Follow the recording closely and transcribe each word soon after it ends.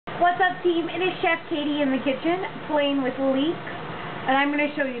What's up, team? It is Chef Katie in the kitchen playing with leeks, and I'm going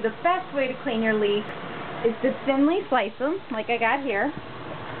to show you the best way to clean your leeks is to thinly slice them, like I got here,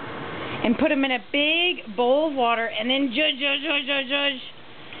 and put them in a big bowl of water, and then judge.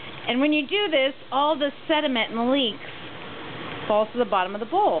 And when you do this, all the sediment and the leeks falls to the bottom of the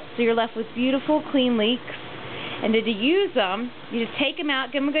bowl, so you're left with beautiful, clean leeks. And to use them, you just take them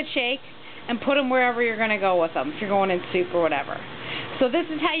out, give them a good shake, and put them wherever you're going to go with them, if you're going in soup or whatever. So this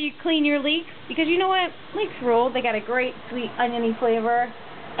is how you clean your leeks, because you know what? Leeks rule. They got a great sweet oniony flavor,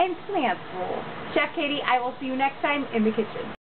 and plants rule. Chef Katie, I will see you next time in the kitchen.